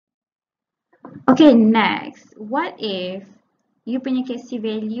Okay, next. What if you punya Kc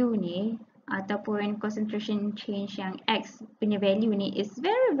value ni ataupun concentration change yang X punya value ni is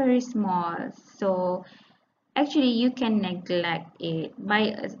very very small. So actually you can neglect it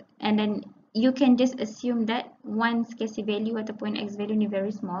and then you can just assume that once Kc value ataupun X value ni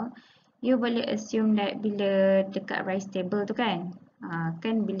very small, you boleh assume that bila dekat rise table tu kan,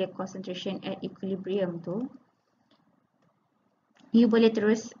 kan bila concentration at equilibrium tu, you boleh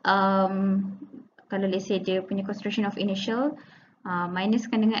terus kalau let's say dia punya concentration of initial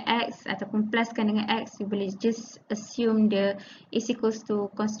minuskan dengan X ataupun pluskan dengan X, you boleh just assume dia is equals to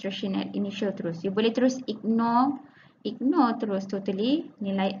concentration at initial terus. You boleh terus ignore terus totally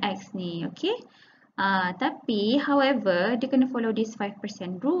nilai X ni, okay? Tapi however dia kena follow this 5%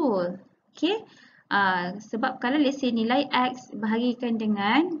 rule, okay? Sebab kalau let's say nilai X bahagikan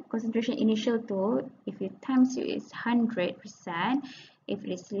dengan concentration initial tu, if you times you is 100%, if it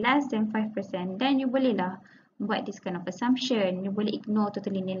is less than 5%, then you boleh lah buat this kind of assumption. You boleh ignore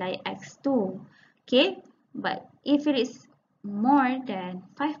totally nilai X tu, okay? But if it is more than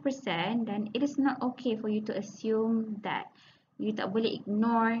 5%, then it is not okay for you to assume that. You tak boleh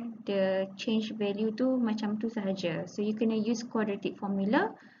ignore the change value tu macam tu sahaja. So you kena use quadratic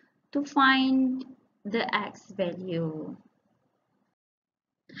formula to find the X value.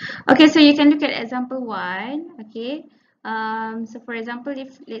 Okay, so you can look at example 1. Okay, so for example,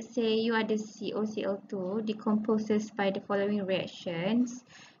 if let's say you ada COCl2 decomposes by the following reactions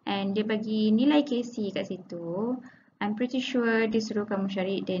and dia bagi nilai Kc kat situ, I'm pretty sure dia suruh kamu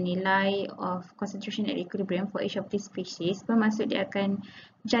cari the nilai of concentration at equilibrium for each of these species. Bermaksud dia akan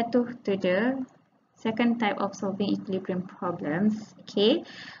jatuh to the second type of solving equilibrium problems. Okay,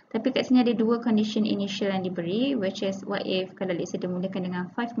 tapi kat sini ada dua condition initial yang diberi, which is what if kalau let's say dia mulakan dengan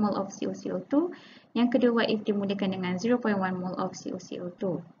 5 mol of COCl2, yang kedua what if dia mulakan dengan 0.1 mol of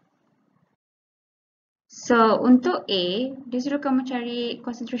COCl2. So untuk A, dia suruh kamu cari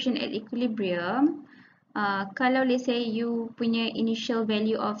concentration at equilibrium. Kalau let's say you punya initial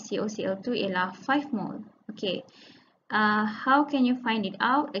value of COCl2 ialah 5 mol. Okay. How can you find it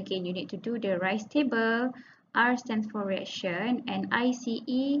out? Again, you need to do the rise table. R stands for reaction and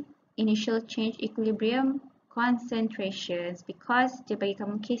ICE, initial change equilibrium concentrations, because dia bagi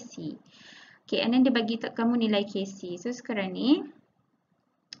kamu Kc. Okay, and then dia bagi kamu nilai Kc. So sekarang ni,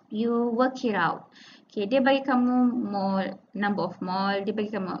 you work it out. Okay, dia bagi kamu mol, number of mol, dia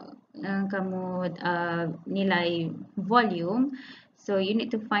bagi kamu nilai volume. So you need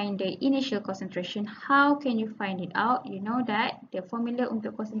to find the initial concentration. How can you find it out? You know that the formula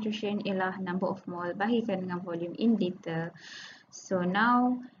untuk concentration ialah number of mol bahagikan dengan volume in liter. So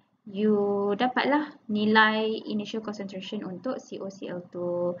now you dapatlah nilai initial concentration untuk COCl2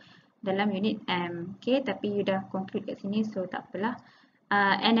 dalam unit M. Okay, tapi you dah conclude kat sini, so tak apalah.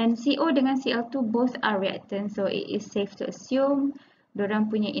 And then CO dengan Cl2 both are reactants, so it is safe to assume dorang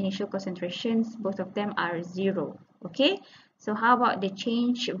punya initial concentrations, both of them are 0. Okay, so how about the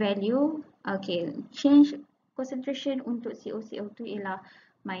change value? Okay, change concentration untuk COCl2 ialah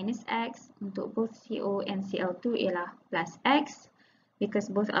minus X, untuk both CO and Cl2 ialah plus X, because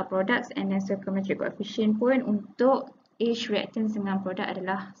both are products, and then stoichiometric coefficient pun untuk each reactants dengan product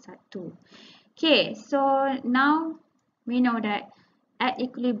adalah 1. Okay, so now we know that at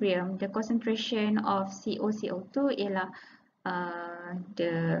equilibrium, the concentration of COCl2 ialah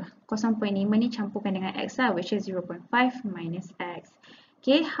the 0.5 ni campurkan dengan X lah, which is 0.5 minus X.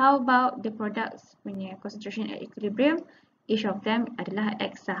 Okay, how about the products punya concentration at equilibrium? Each of them adalah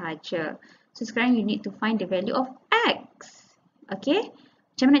X sahaja. So sekarang you need to find the value of X. Okay,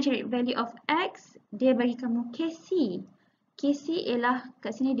 macam mana cari value of X? Dia bagi kamu Kc. Kc ialah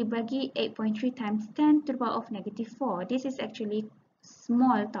kat sini dibagi 8.3 times 10 to the power of -4. This is actually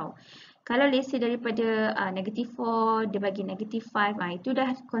small tau. Kalau let's say daripada -4 dia bagi -5, itu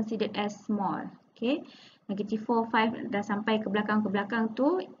dah considered as small. Okay, -4, 5 dah sampai ke belakang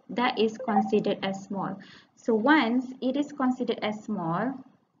tu, that is considered as small. So once it is considered as small,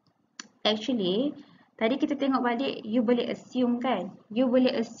 actually tadi kita tengok balik, you boleh assume kan, you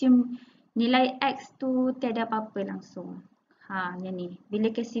boleh assume nilai X tu tiada apa-apa langsung. Yang ni, bila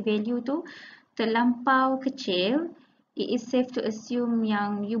Kc value tu terlampau kecil, it is safe to assume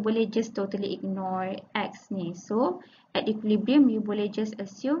yang you boleh just totally ignore X ni. So at equilibrium you boleh just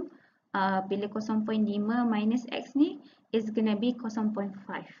assume bila 0.5 minus X ni is gonna be 0.5.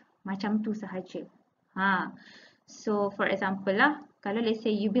 Macam tu sahaja. So for example lah, kalau let's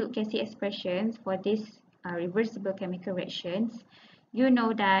say you build Kc expressions for this reversible chemical reactions, you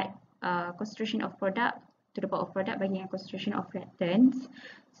know that concentration of product to the power of product bagi dengan concentration of reactants.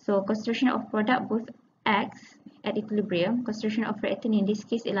 So concentration of product both X at equilibrium, concentration of reactant in this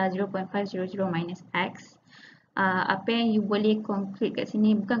case ialah 0.500 minus X. Apa yang you boleh conclude kat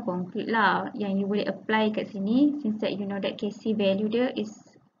sini, bukan conclude lah, yang you boleh apply kat sini, since that you know that Kc value dia is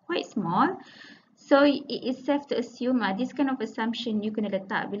quite small, so it is safe to assume this kind of assumption you kena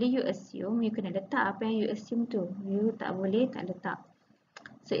letak. Bila you assume, you kena letak apa yang you assume tu, you tak boleh tak letak.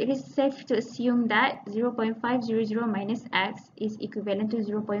 So it is safe to assume that 0.500 minus X is equivalent to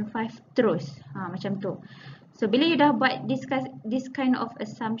 0.5 terus, macam tu. So bila you dah buat this kind of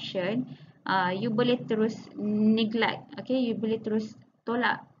assumption, you boleh terus neglect, okay, you boleh terus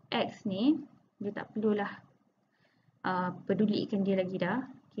tolak X ni, you tak perlulah pedulikan dia lagi dah,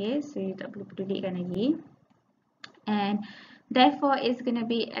 okay, so you tak perlu pedulikan lagi, and therefore it's gonna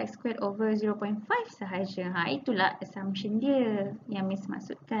be X squared over 0.5 sahaja. Itulah assumption dia yang Miss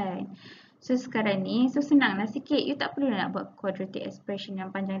maksudkan. So sekarang ni, so senanglah sikit, you tak perlu nak buat quadratic expression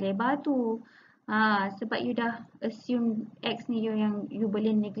yang panjang lebar tu. Sebab you dah assume X ni yang you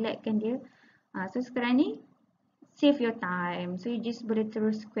boleh neglectkan dia. So sekarang ni save your time. So you just boleh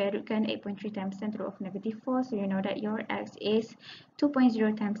terus square rootkan 8.3 times 10 to the power of -4. So you know that your X is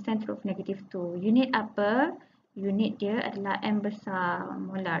 2.0 times 10 to the power of -2. Unit apa? Unit dia adalah M besar,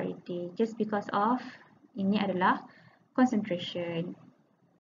 molarity. Just because of ini adalah concentration.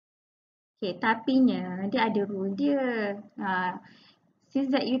 Okay, tapinya dia ada rule dia. Since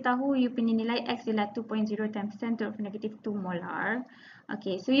that you tahu you punya nilai X adalah 2.0 times 10 to the power of -2 molar.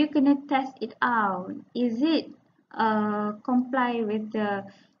 Okay, so you kena test it out. Is it comply with the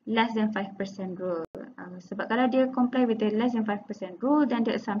less than 5% rule? Sebab kalau dia comply with the less than 5% rule, then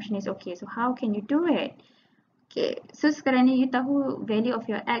the assumption is okay. So how can you do it? Okay, so sekarang ni you tahu value of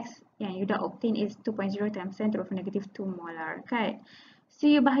your X yang you dah obtain is 2.0 times 10 to the power of -2 molar, kan? So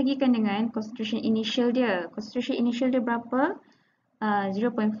you bahagikan dengan concentration initial dia. Concentration initial dia berapa?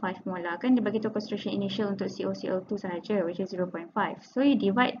 0.5 molar, kan dia bagi tahu concentration initial untuk COCl2 sahaja, which is 0.5. So you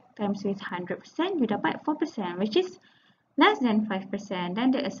divide times with 100%, you dapat 4%, which is less than 5%, then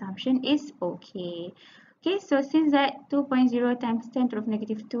the assumption is okay. Okay, so since that 2.0 times 10 to the power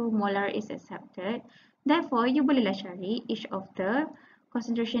of -2 molar is accepted, therefore you bolehlah cari each of the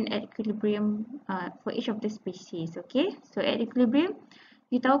concentration at equilibrium for each of the species. Okay, so at equilibrium,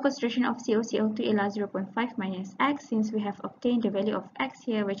 you tahu concentration of COCl2 ialah 0.5 minus X, since we have obtained the value of X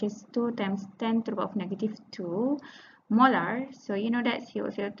here, which is 2 times 10 to the power of -2 molar. So you know that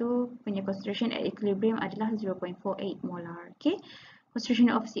COCl2 punya concentration at equilibrium adalah 0.48 molar. Okay, concentration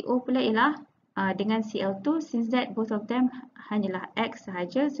of CO pula ialah dengan Cl2, since that both of them hanyalah X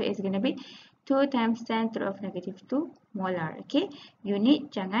sahaja, so it's going to be 2 times 10 to the power of -2 molar. Okay, unit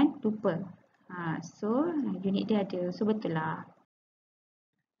jangan lupa. So unit dia ada, so betul lah.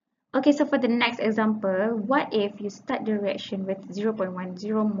 Okay, so for the next example, what if you start the reaction with 0.10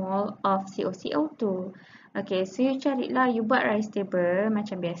 mole of COCl2? Okay, so you carilah, you buat rise table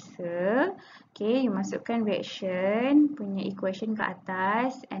macam biasa. Okay, you masukkan reaction punya equation ke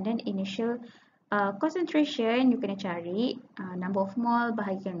atas, and then initial concentration you kena cari, number of mole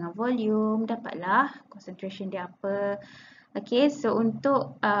bahagikan dengan volume, dapatlah concentration dia apa. Okay, so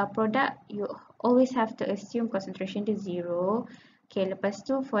untuk product, you always have to assume concentration dia 0. Okay, lepas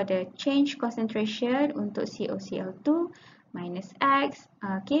tu for the change concentration untuk COCl2 minus X,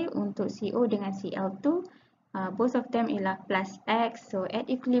 okay, untuk CO dengan Cl2, both of them ialah plus X. So at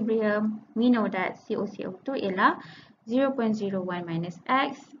equilibrium, we know that COCl2 ialah 0.01 minus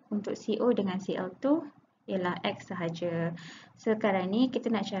X, untuk CO dengan Cl2 ialah X sahaja. Sekarang ni kita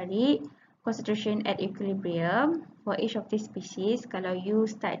nak cari concentration at equilibrium for each of these species. Kalau you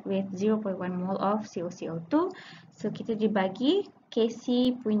start with 0.1 mole of COCl2, so kita dibagi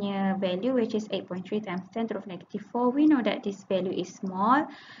Kc punya value, which is 8.3 times 10 to the power of -4. We know that this value is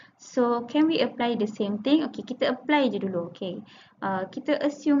small. So can we apply the same thing? Okay, kita apply je dulu. Okay, kita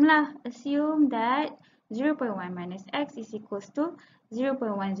assume lah, assume that 0.1 minus X is equals to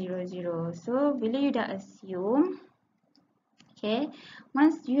 0.100. So bila you dah assume, okay,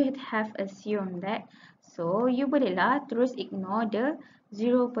 once you have assumed that, so you bolehlah terus ignore the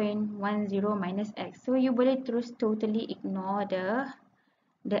 0.10 minus X. So you boleh terus totally ignore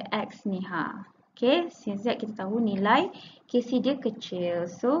the X ni Okay, since that kita tahu nilai Kc dia kecil.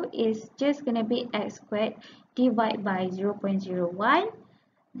 So it's just gonna be X squared divided by 0.01.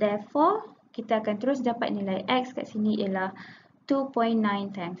 Therefore, kita akan terus dapat nilai X kat sini ialah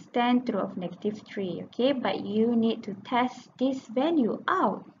 2.9 times 10 to the power of -3. Okay, but you need to test this value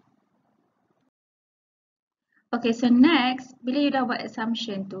out. Okay, so next, bila you dah buat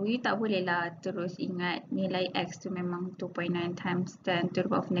assumption tu, you tak boleh lah terus ingat nilai X tu memang 2.9 times 10 to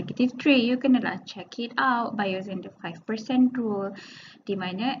the power of negative 3. You kena lah check it out by using the 5% rule. Di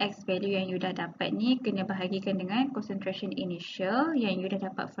mana X value yang you dah dapat ni kena bahagikan dengan concentration initial yang you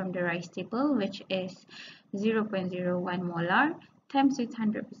dah dapat from the rice table, which is 0.01 molar times with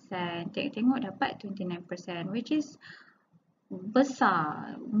 100%. Tengok dapat 29%, which is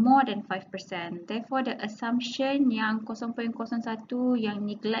besar, more than 5%. Therefore, the assumption yang 0.01 yang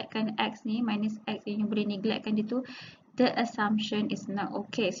neglectkan X ni, minus X yang boleh neglectkan dia tu, the assumption is not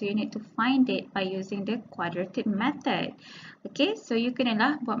okay. So, you need to find it by using the quadratic method. Okay, so you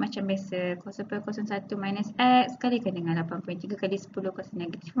kenalah buat macam biasa. 0.01 minus X kalikan dengan 8.3 kali 10 kuasa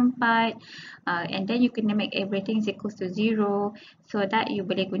negatif 4. And then you kena make everything is equals to 0 so that you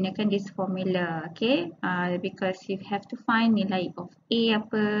boleh gunakan this formula. Okay, because you have to find nilai of A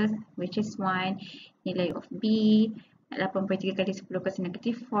apa, which is 1, nilai of B 8.3 kali 10 kuasa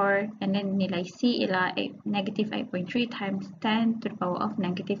negatif 4, and then nilai C ialah negative 8.3 times 10 to the power of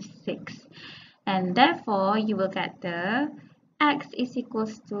negative 6. And therefore, you will get the X is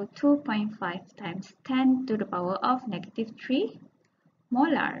equals to 2.5 times 10 to the power of negative 3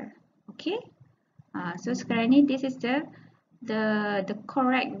 molar. Okay. So sekarang ni, this is the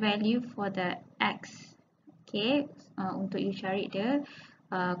correct value for the X. Okay. Untuk you cari the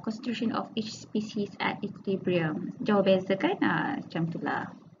concentration of each species at equilibrium. Jauh beza kan? Macam tu lah.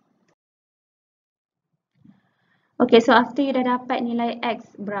 Okay, so after you dah dapat nilai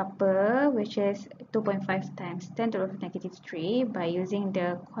X berapa, which is 2.5 times 10 to the power of negative 3 by using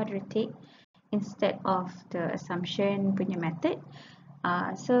the quadratic instead of the assumption punya method.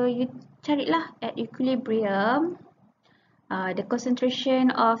 So you carilah at equilibrium the concentration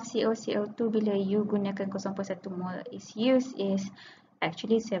of COCO2 bila you gunakan 0.1 mol is used is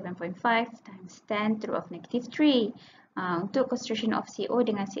actually 7.5 times 10 to the power of negative 3. Untuk concentration of CO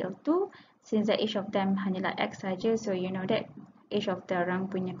dengan Cl2, since that each of them hanyalah X saja, so you know that each of the orang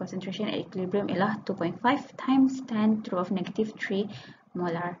punya concentration at equilibrium ialah 2.5 times 10 to the power of negative 3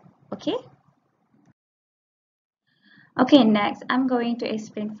 molar. Okay? Okay, next I'm going to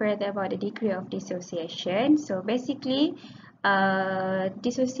explain further about the degree of dissociation. So basically,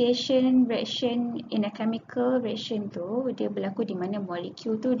 dissociation reaction in a chemical reaction tu dia berlaku di mana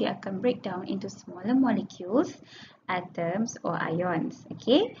molekul tu dia akan break down into smaller molecules, atoms or ions.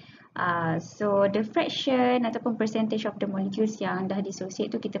 Okay, so the fraction ataupun percentage of the molecules yang dah dissociate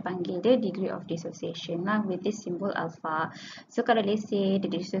tu kita panggil the degree of dissociation lah with this symbol alpha. So kalau let's say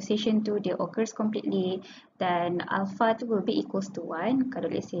the dissociation tu dia occurs completely, then alpha tu will be equals to 1. Kalau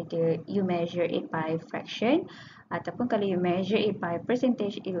let's say you measure it by fraction, ataupun kalau you measure it by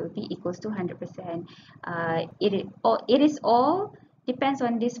percentage, it will be equals to 100%. It is all depends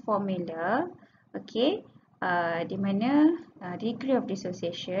on this formula. Okay, di mana degree of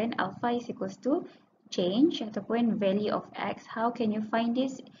dissociation alpha is equals to change ataupun value of X. How can you find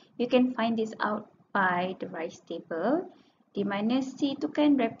this? You can find this out by the rice table, di mana C tu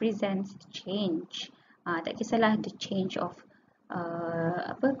kan represents change. Tak kisahlah the change of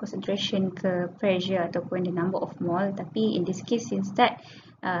concentration ke pressure ataupun the number of mole, tapi in this case since that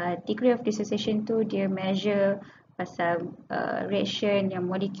degree of dissociation tu dia measure pasal reaction yang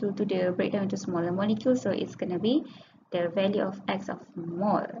molekul tu dia break down into smaller molecule, so it's gonna be the value of X of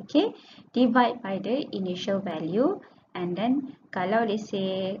mole. Okay, divide by the initial value, and then kalau let's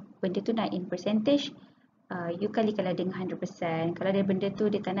say benda tu nak in percentage, you kalikanlah dengan 100%. Kalau ada benda tu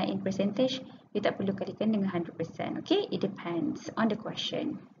dia tak nak in percentage, you tak perlu kalikan dengan 100%. Okay, it depends on the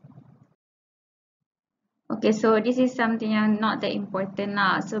question. Okay, so this is something yang not that important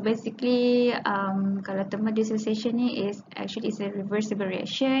lah. So basically, kalau thermal dissociation ni is actually is a reversible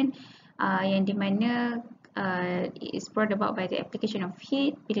reaction yang di mana it is brought about by the application of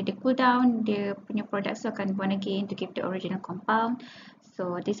heat. Bila dia cool down, dia punya products akan bond again to keep the original compound.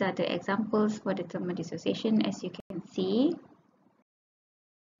 So these are the examples for the thermal dissociation as you can see.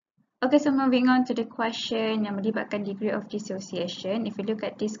 Okay, so moving on to the question yang melibatkan degree of dissociation. If you look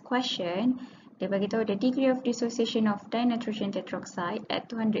at this question, dia bagi tahu the degree of dissociation of dinitrogen tetroxide at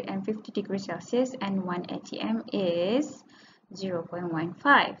 250 degrees Celsius and 1 atm is 0.15.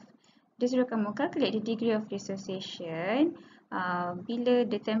 Dia suruh kamu calculate the degree of dissociation bila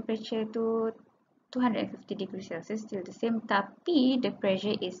the temperature tu 250 degrees Celsius still the same, tapi the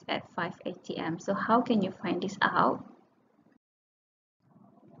pressure is at 5 atm. So how can you find this out?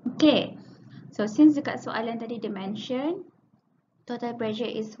 Okay, so since dekat soalan tadi dia mention total pressure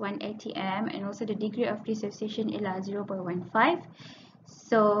is 1 atm and also the degree of dissociation ialah 0.15,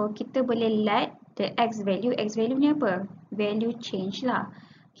 so kita boleh let the X value ni apa? Value change lah.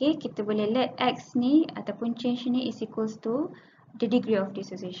 Okay, kita boleh let X ni ataupun change ni is equals to the degree of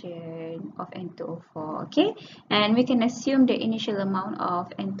dissociation of N2O4. Okay, and we can assume the initial amount of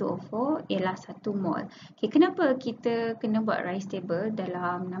N2O4 ialah 1 mol. Okay, kenapa kita kena buat rise table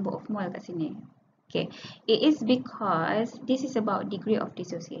dalam number of mol kat sini? Okay, it is because this is about degree of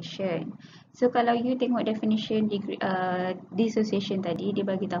dissociation. So kalau you tengok definition degree dissociation tadi, dia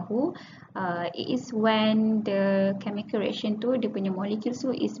bagi tahu it is when the chemical reaction tu dia punya molecules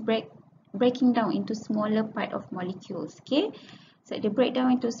tu is breaking down into smaller part of molecules. Okay, so they break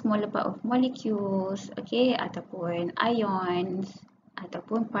down into smaller part of molecules, okay, ataupun ions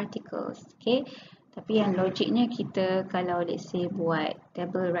ataupun particles. Okay, tapi yang logiknya kita kalau let's say buat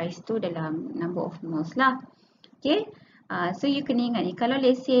table rise tu dalam number of moles lah. Okay, so you kena ingat ni, kalau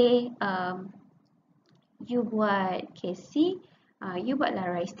let's say you buat KC, you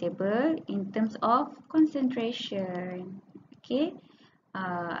buatlah rise table in terms of concentration. Okay,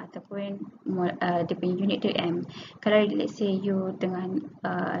 ataupun dia punya unit tu M. Kalau let's say you tengah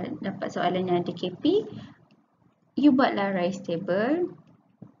dapat soalan yang ada KP, you buatlah rise table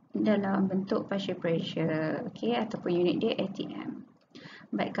dalam bentuk partial pressure, okay, ataupun unit dia ATM.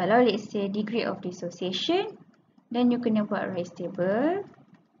 But kalau let's say degree of dissociation, then you kena buat rise table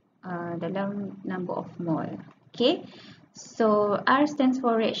dalam number of mole. Okay, so R stands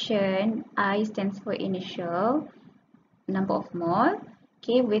for reaction, I stands for initial number of mole.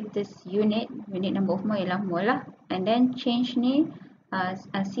 Okay, with this unit number of mole ialah mole lah, and then change ni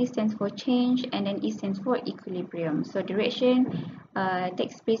C stands for change, and then E stands for equilibrium. So the reaction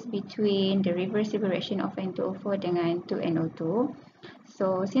takes place between the reversible reaction of N2O4 dengan 2NO2.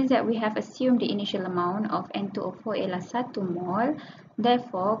 So since that we have assumed the initial amount of N2O4 ialah 1 mol,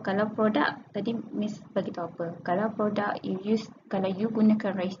 therefore kalau produk tadi Miss bagi tahu apa, kalau produk kalau you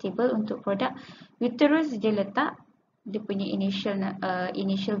gunakan rise table untuk produk, you terus je letak dia punya initial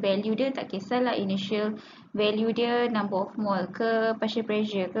value dia, tak kisahlah initial value dia number of mole ke, partial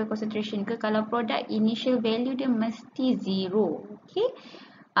pressure ke, concentration ke, kalau produk initial value dia mesti 0. Okay,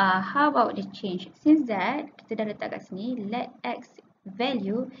 how about the change? Since that kita dah letak kat sini, let X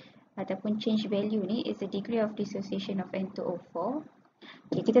value ataupun change value ni is the degree of dissociation of N2O4.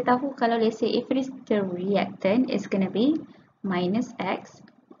 Okay, kita tahu kalau let's say if it is the reactant, it's gonna be minus X.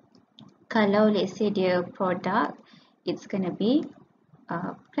 Kalau let's say dia product, it's gonna be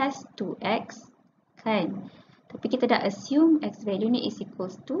plus 2x kan. Tapi kita dah assume x value ni is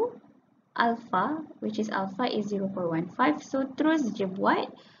equals to alpha, which is alpha is 0.15. So terus je buat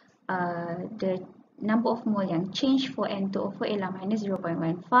the number of mole yang change for N2O4 ialah minus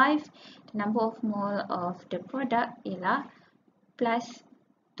 0.15. The number of mole of the product ialah plus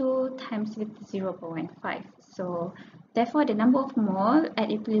 2 times with 0.15. So therefore the number of mole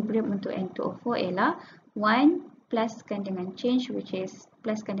at equilibrium untuk N2O4 ialah 1 pluskan dengan change, which is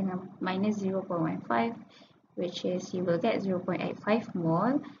pluskan dengan minus 0.15, which is you will get 0.85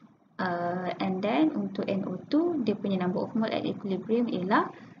 mole, and then untuk NO2 dia punya number of mole at equilibrium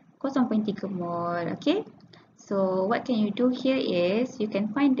ialah 0.3 mole. Okay, so what can you do here is you can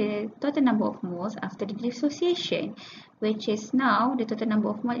find the total number of moles after the dissociation, which is now the total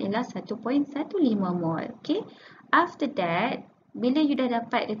number of mole ialah 1.15 mole. Okay, after that bila you dah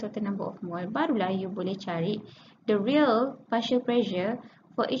dapat the total number of mole, barulah you boleh cari the real partial pressure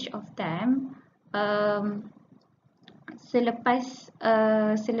for each of them selepas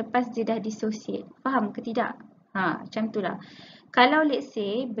dia dah dissociate. Faham ke tidak? Macam tu lah. Kalau let's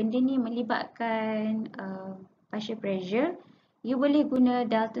say benda ni melibatkan partial pressure, you boleh guna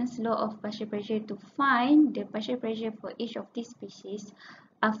Dalton's law of partial pressure to find the partial pressure for each of these species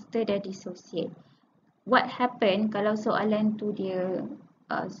after they dissociate. What happen kalau soalan tu dia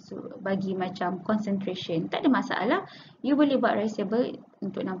bagi macam concentration, tak ada masalah, you boleh buat rise table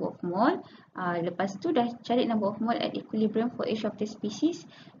untuk number of mole. Lepas tu dah cari number of mole at equilibrium for each of the species,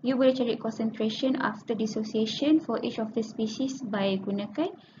 you boleh cari concentration after dissociation for each of the species by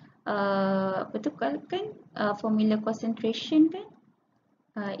gunakan formula concentration kan,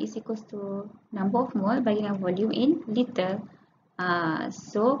 is equals to number of mole bagi dengan volume in liter.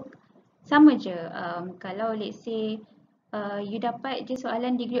 So sama je, kalau let's say you dapat je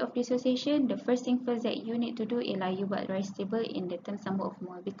soalan degree of dissociation, the first thing first that you need to do ialah you buat rise table in the terms number of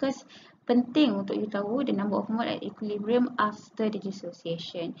mole, because penting untuk you tahu the number of mole at equilibrium after the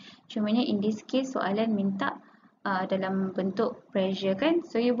dissociation. Cumanya in this case soalan minta dalam bentuk pressure kan,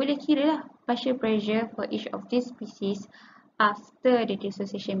 so you boleh kira lah partial pressure for each of these species after the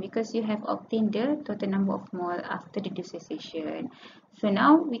dissociation, because you have obtained the total number of mole after the dissociation. So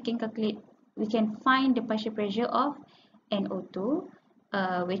now we can find the partial pressure of NO2,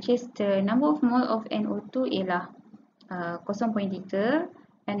 which is the number of mole of NO2 ialah 0.3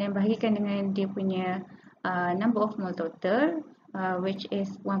 and then bahagikan dengan dia punya number of mole total, which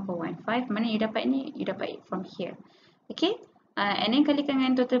is 1.15. Mana you dapat ni? You dapat it from here. Okay, and then kalikan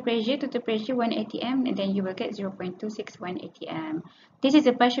dengan total pressure 1 atm, and then you will get 0.261 atm. This is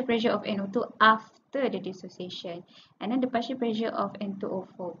the partial pressure of NO2 after the dissociation, and then the partial pressure of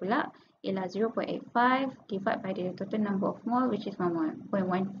N2O4 pula ialah 0.85 divided by the total number of mole, which is 1.15,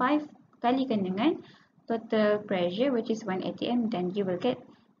 kalikan dengan total pressure, which is 1 atm, then you will get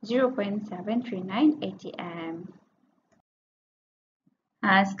 0.739 atm.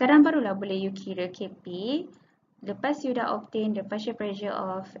 Sekarang barulah boleh you kira KP. Lepas you dah obtain the partial pressure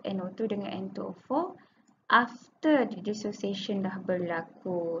of NO2 dengan N2O4 after the dissociation dah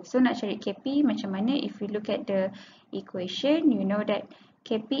berlaku. So nak cari KP macam mana? If you look at the equation, you know that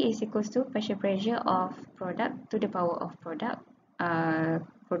KP is equals to partial pressure of product to the power of product.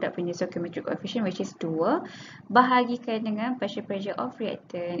 Product punya stoichiometric coefficient, which is 2, bahagikan dengan partial pressure of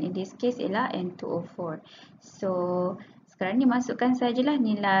reactant. In this case ialah N2O4. So sekarang ni masukkan sajalah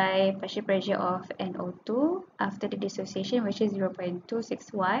nilai partial pressure of NO2 after the dissociation, which is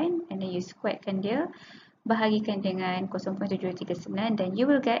 0.261, and then you squarekan dia, bahagikan dengan 0.739, then you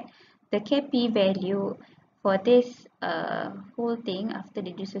will get the KP value for this whole thing after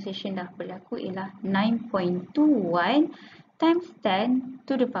the dissociation dah berlaku ialah 9.21 times 10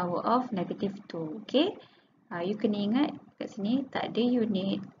 to the power of negative 2. Okay, you kena ingat kat sini tak ada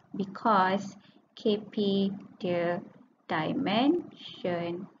unit because KP dia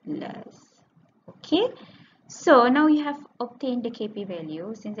dimensionless. Okay, so now we have obtained the KP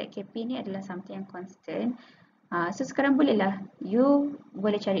value. Since that KP ni adalah something yang constant, so sekarang bolehlah you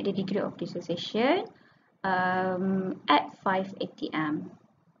boleh cari the degree of dissociation at 5 atm.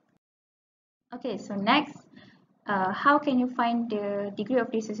 Okay, so next, how can you find the degree of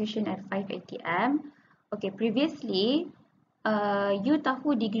dissociation at 5 atm? Okay, previously you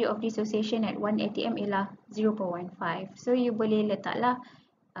tahu degree of dissociation at 1 atm ialah 0.15. So you boleh letaklah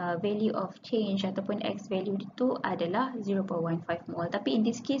value of change ataupun X value itu adalah 0.15 mol. Tapi in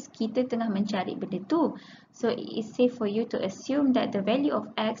this case kita tengah mencari benda tu. So it is safe for you to assume that the value of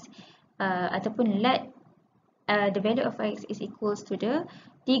X ataupun let the value of X is equals to the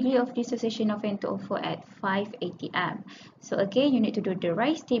degree of dissociation of N2O4 at 5 atm. So again, you need to do the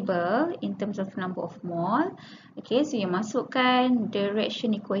rise table in terms of number of mole. Okay, so you masukkan the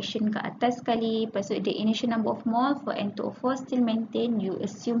reaction equation ke atas sekali. Lepas tu the initial number of mole for N2O4 still maintain, you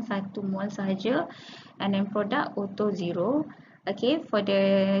assume 1 mole sahaja, and then product auto 0. Okay, for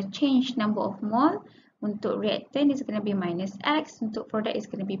the change number of mole, untuk reactant is going to be minus X, untuk product is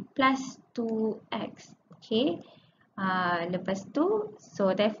going to be plus 2X. Okay, lepas tu,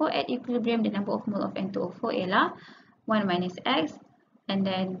 so therefore at equilibrium the number of mole of N2O4 ialah 1 minus X, and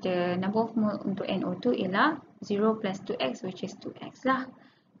then the number of mole untuk NO2 ialah 0 plus 2X, which is 2X lah.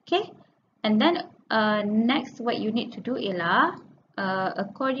 Okay, and then next what you need to do ialah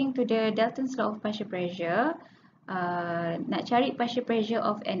according to the Dalton's law of partial pressure, nak cari partial pressure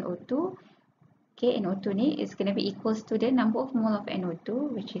of NO2. Okay, NO2 ni is going to be equals to the number of mole of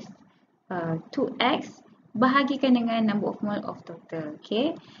NO2, which is 2X, bahagikan dengan number of mole of total.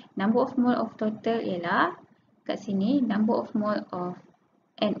 Okay, number of mole of total ialah kat sini number of mole of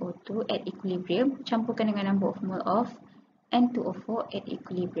NO2 at equilibrium campurkan dengan number of mole of N2O4 at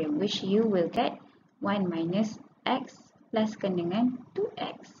equilibrium, which you will get 1 minus X pluskan dengan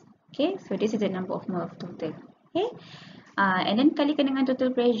 2X. Okay, so this is the number of mole of total. Okay, and then kalikan dengan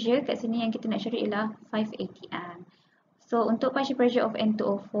total pressure kat sini yang kita nak cari ialah 5 atm. So untuk partial pressure of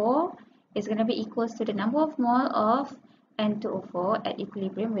N2O4 is going to be equals to the number of mole of N2O4 at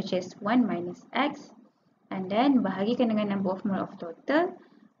equilibrium, which is 1 minus X, and then bahagikan dengan number of mole of total,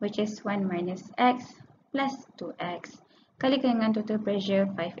 which is 1 minus X plus 2X, kalikan dengan total pressure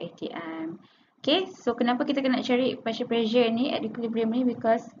 5 atm. Okay, so kenapa kita kena cari partial pressure ni at equilibrium ni?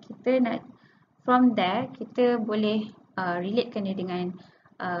 Because kita nak, from there kita boleh relatekan dia dengan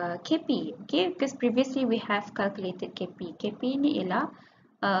KP. Okay, because previously we have calculated KP. KP ni ialah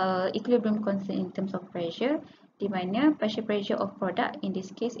equilibrium constant in terms of pressure, di mana partial pressure of product, in this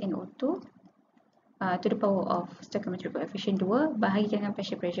case NO2, to the power of stoichiometric coefficient 2 bahagikan dengan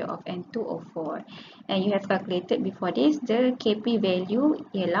partial pressure of N2O4. And you have calculated before this, the KP value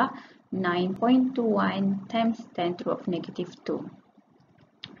ialah 9.21 times 10 to the power of negative 2.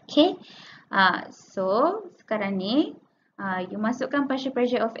 Okay, so sekarang ni you masukkan partial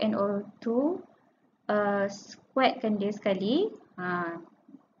pressure of NO2, squarekan dia sekali.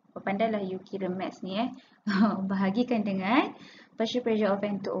 Pandailah you kira maths ni bahagikan dengan partial pressure of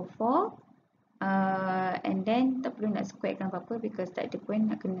N2O4, And then tak perlu nak squarekan apa-apa because tak ada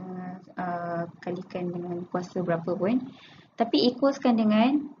pun nak kena kalikan dengan kuasa berapa pun. Tapi equalskan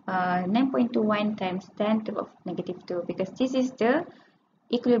dengan 9.21 times 10 to the negative 2 because this is the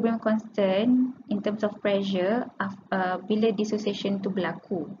equilibrium constant in terms of pressure bila dissociation tu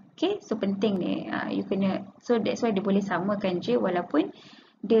berlaku. Okay, so penting ni you kena, so that's why dia boleh samakan je walaupun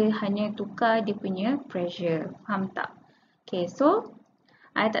dia hanya tukar dia punya pressure. Faham tak? Okay, so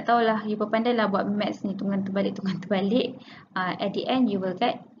I tak tahulah, you pandai lah buat maths ni, tunggang terbalik. At the end you will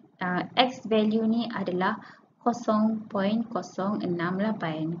get X value ni adalah 0.068.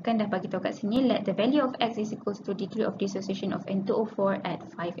 Kan dah bagi tahu kat sini, let the value of X is equals to degree of dissociation of N2O4 at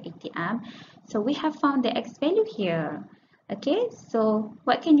 580 amp. So we have found the X value here. Okay, so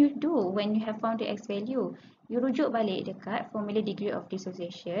what can you do when you have found the X value? You rujuk balik dekat formula degree of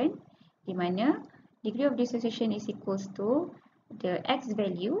dissociation, di mana degree of dissociation is equals to the X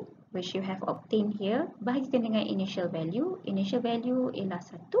value which you have obtained here, bahagikan dengan initial value. Initial value ialah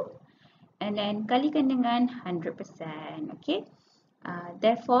 1 and then kalikan dengan 100%. Okay,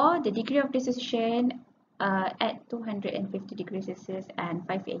 therefore the degree of dissociation at 250 degrees Celsius and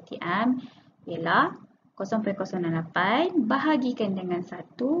 580 amp ialah 0.068 bahagikan dengan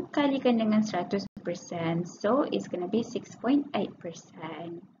 1 kalikan dengan 100%. So it's going to be 6.8%.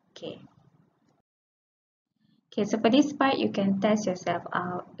 Okay. Okay, so for this part you can test yourself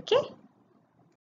out. Okay.